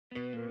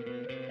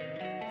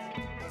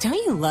Don't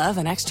you love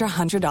an extra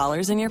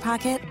 $100 in your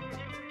pocket?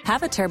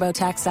 Have a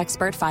TurboTax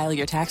expert file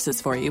your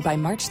taxes for you by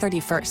March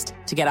 31st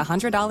to get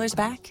 $100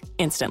 back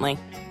instantly.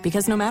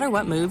 Because no matter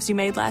what moves you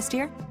made last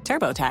year,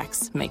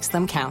 TurboTax makes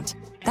them count.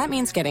 That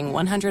means getting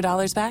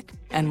 $100 back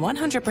and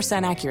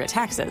 100% accurate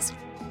taxes,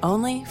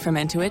 only from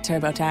Intuit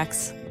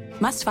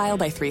TurboTax. Must file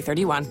by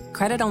 3/31.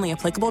 Credit only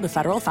applicable to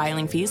federal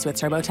filing fees with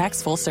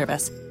TurboTax full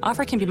service.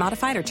 Offer can be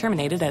modified or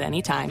terminated at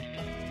any time.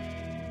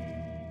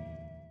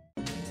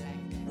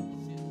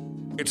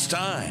 It's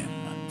time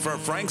for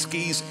Frank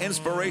Ski's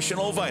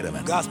Inspirational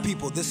Vitamin. God's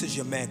people, this is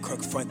your man,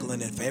 Kirk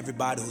Franklin, and for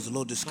everybody who's a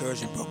little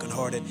discouraged and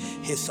brokenhearted,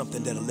 here's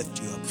something that'll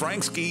lift you up.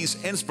 Frank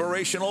Ski's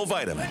Inspirational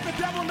Vitamin. Let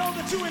the devil know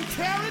that you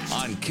encouraged.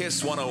 On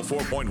KISS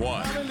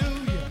 104.1.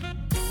 Hallelujah.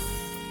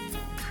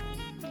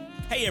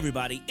 Hey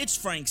everybody, it's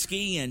Frank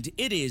Ski, and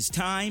it is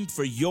time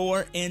for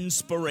your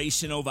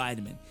Inspirational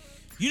Vitamin.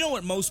 You know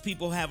what most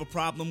people have a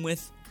problem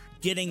with?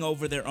 Getting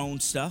over their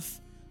own stuff.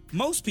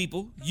 Most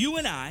people, you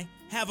and I,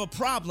 have a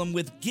problem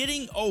with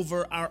getting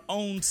over our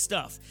own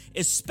stuff,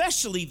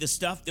 especially the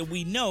stuff that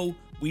we know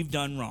we've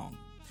done wrong.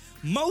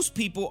 Most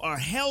people are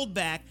held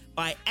back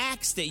by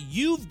acts that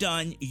you've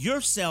done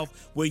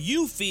yourself where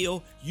you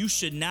feel you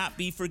should not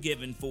be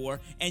forgiven for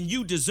and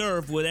you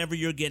deserve whatever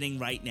you're getting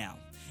right now.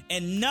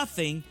 And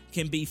nothing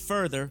can be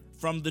further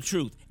from the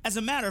truth. As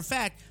a matter of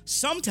fact,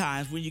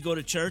 sometimes when you go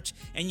to church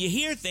and you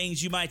hear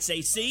things, you might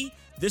say, see,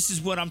 this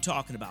is what I'm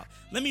talking about.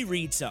 Let me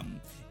read something.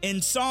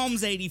 In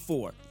Psalms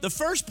 84, the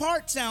first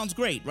part sounds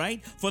great,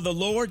 right? For the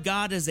Lord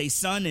God is a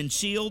sun and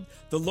shield.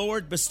 The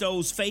Lord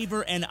bestows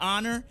favor and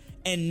honor,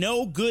 and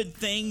no good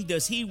thing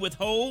does he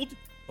withhold.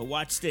 But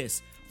watch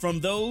this. From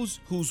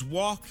those whose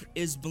walk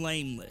is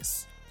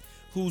blameless.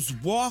 Whose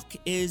walk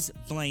is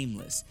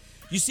blameless.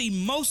 You see,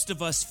 most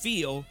of us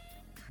feel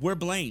we're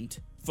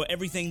blamed for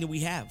everything that we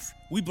have.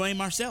 We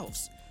blame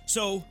ourselves.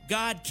 So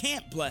God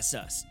can't bless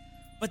us.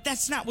 But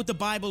that's not what the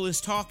Bible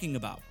is talking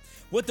about.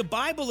 What the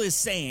Bible is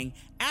saying,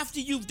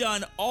 after you've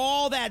done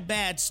all that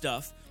bad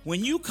stuff,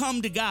 when you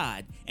come to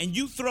God and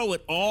you throw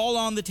it all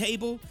on the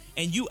table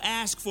and you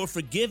ask for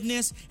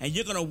forgiveness and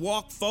you're going to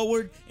walk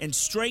forward and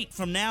straight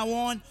from now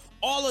on,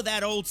 all of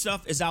that old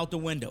stuff is out the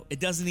window. It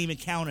doesn't even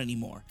count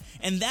anymore.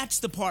 And that's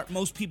the part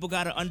most people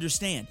got to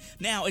understand.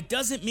 Now, it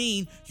doesn't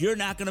mean you're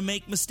not going to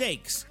make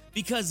mistakes.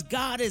 Because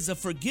God is a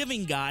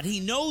forgiving God. He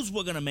knows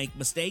we're going to make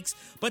mistakes.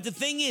 But the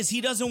thing is, he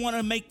doesn't want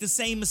to make the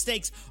same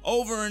mistakes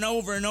over and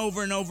over and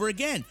over and over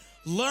again.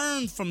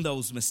 Learn from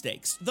those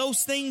mistakes.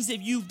 Those things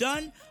that you've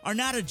done are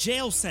not a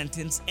jail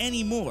sentence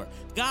anymore.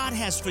 God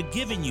has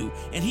forgiven you,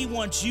 and he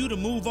wants you to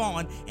move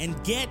on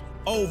and get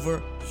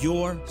over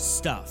your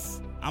stuff.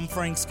 I'm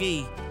Frank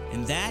Ski,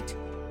 and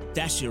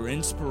that's your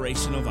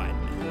Inspirational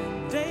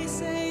Vitamin. They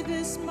say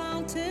this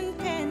mountain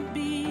can't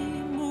be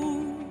moved.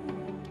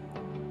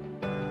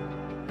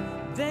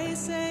 They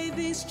say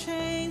these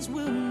chains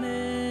will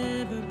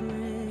never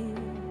break.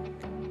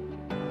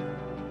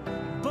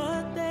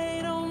 But they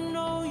don't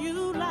know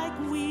you like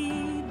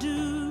we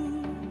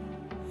do.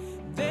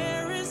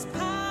 There is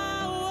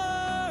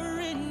power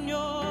in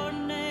your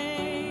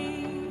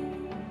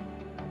name.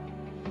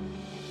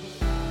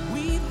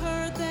 We've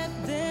heard that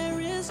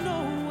there is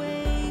no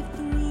way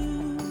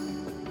through.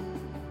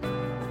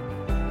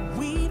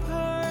 We've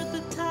heard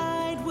the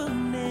tide will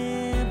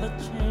never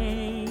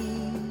change.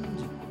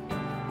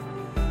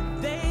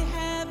 They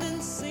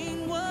haven't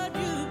seen what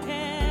you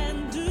can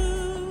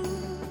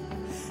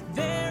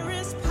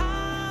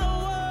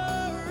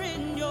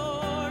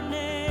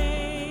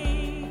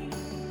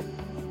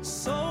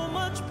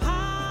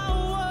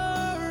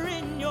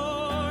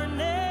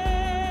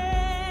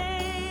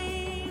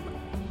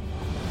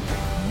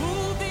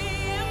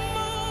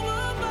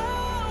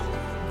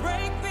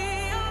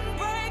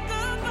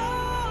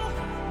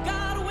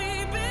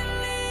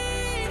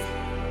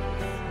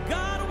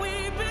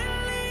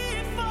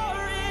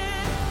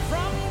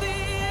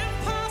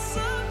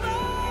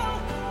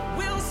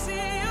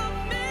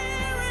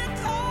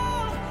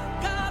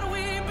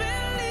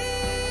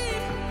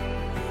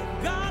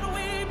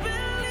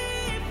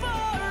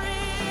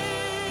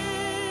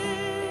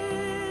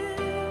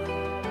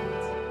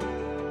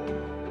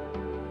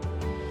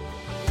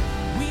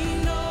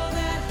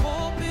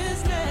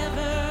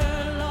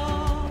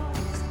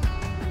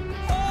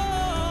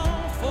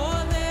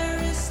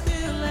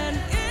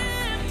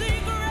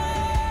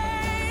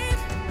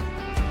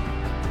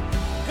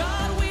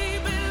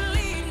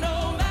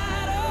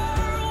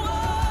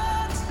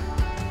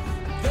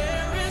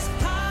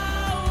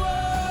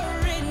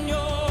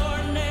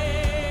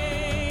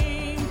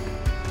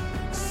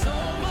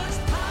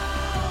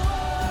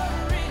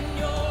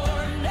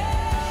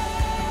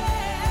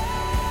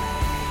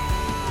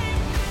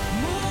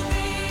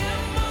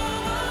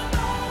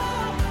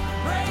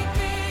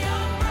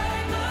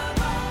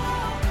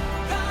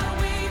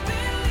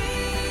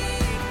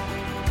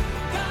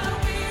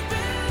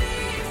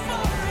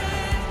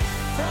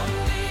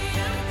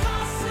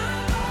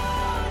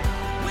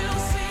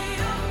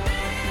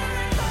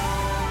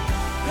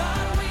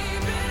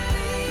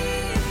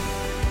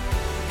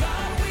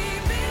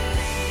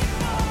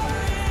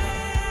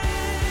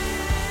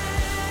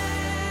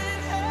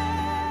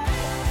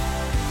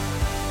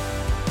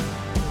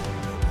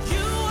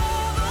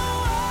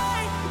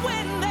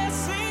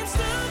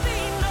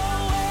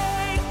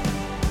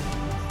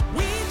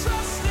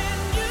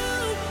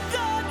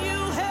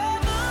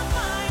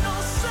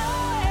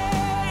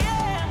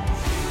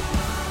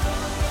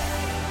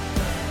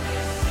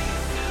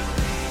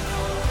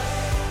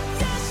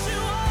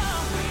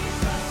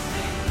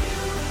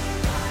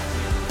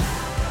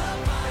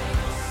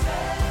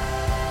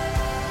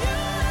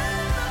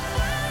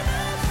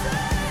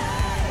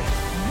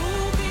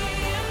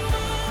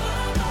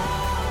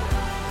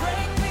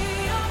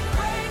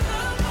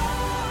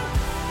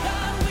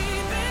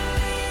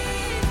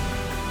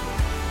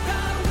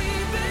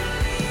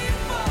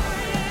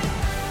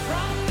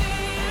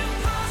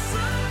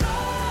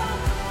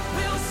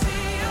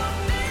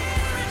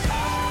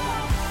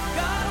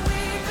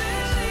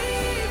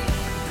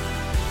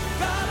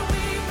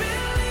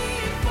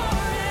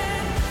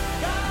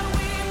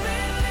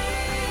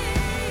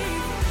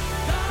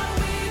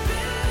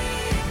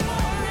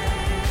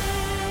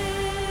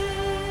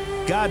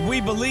God,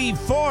 we believe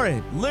for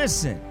it.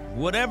 Listen,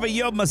 whatever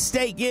your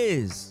mistake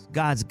is,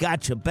 God's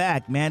got your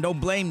back, man.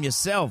 Don't blame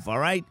yourself, all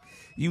right?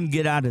 You can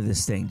get out of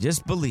this thing.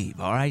 Just believe,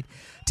 all right?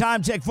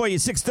 Time check for you,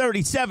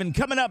 6:37.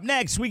 Coming up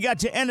next, we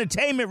got your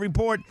entertainment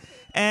report.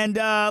 And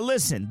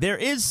listen, there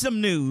is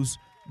some news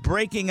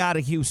breaking out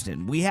of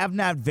Houston. We have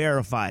not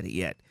verified it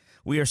yet.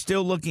 We are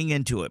still looking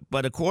into it.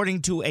 But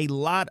according to a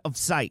lot of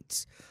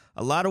sites,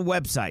 a lot of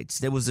websites,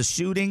 there was a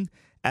shooting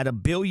at a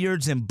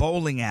billiards and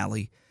bowling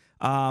alley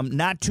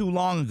not too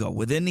long ago,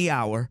 within the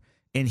hour,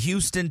 in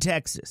Houston,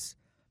 Texas.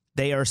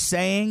 They are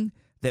saying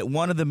that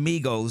one of the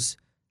Migos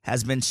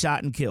has been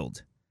shot and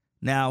killed.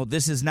 Now,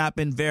 this has not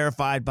been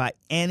verified by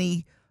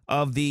any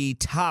of the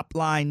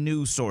top-line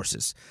news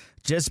sources,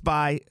 just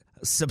by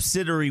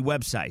subsidiary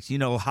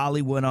websites,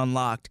 Hollywood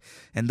Unlocked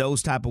and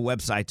those type of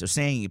websites are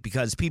saying it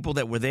because people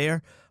that were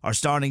there are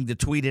starting to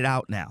tweet it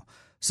out now.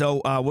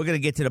 So we're going to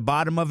get to the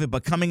bottom of it,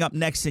 but coming up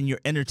next in your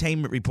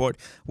entertainment report,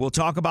 we'll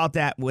talk about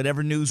that,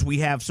 whatever news we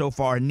have so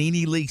far.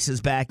 Nene Leakes is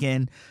back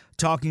in,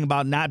 talking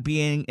about not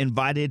being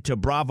invited to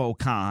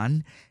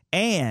BravoCon,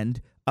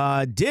 and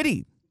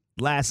Diddy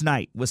last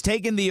night was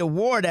taking the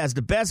award as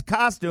the best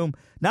costume.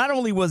 Not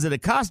only was it a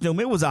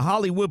costume, it was a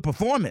Hollywood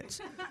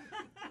performance.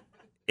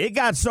 It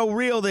got so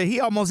real that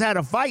he almost had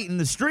a fight in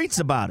the streets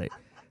about it.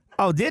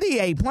 Oh, Diddy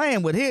ain't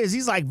playing with his.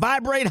 He's like,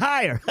 vibrate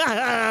higher.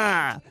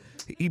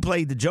 He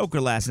played the Joker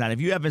last night. If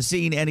you haven't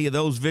seen any of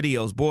those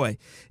videos, boy,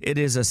 it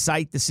is a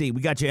sight to see. We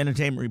got your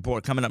entertainment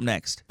report coming up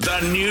next. The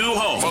new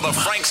home for the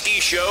Frank Ski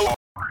Show.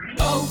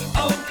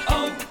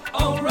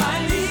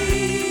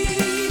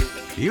 O'Reilly.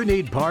 You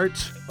need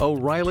parts?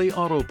 O'Reilly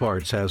Auto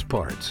Parts has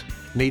parts.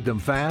 Need them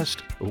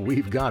fast?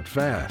 We've got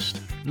fast.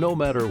 No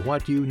matter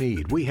what you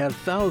need, we have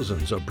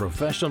thousands of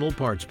professional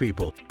parts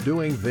people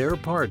doing their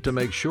part to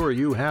make sure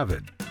you have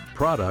it.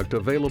 Product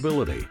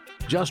availability.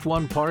 Just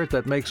one part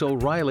that makes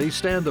O'Reilly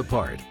stand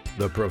apart.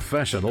 The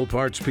professional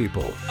parts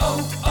people.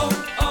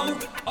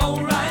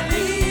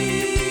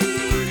 O'Reilly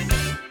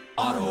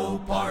Auto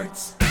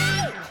Parts.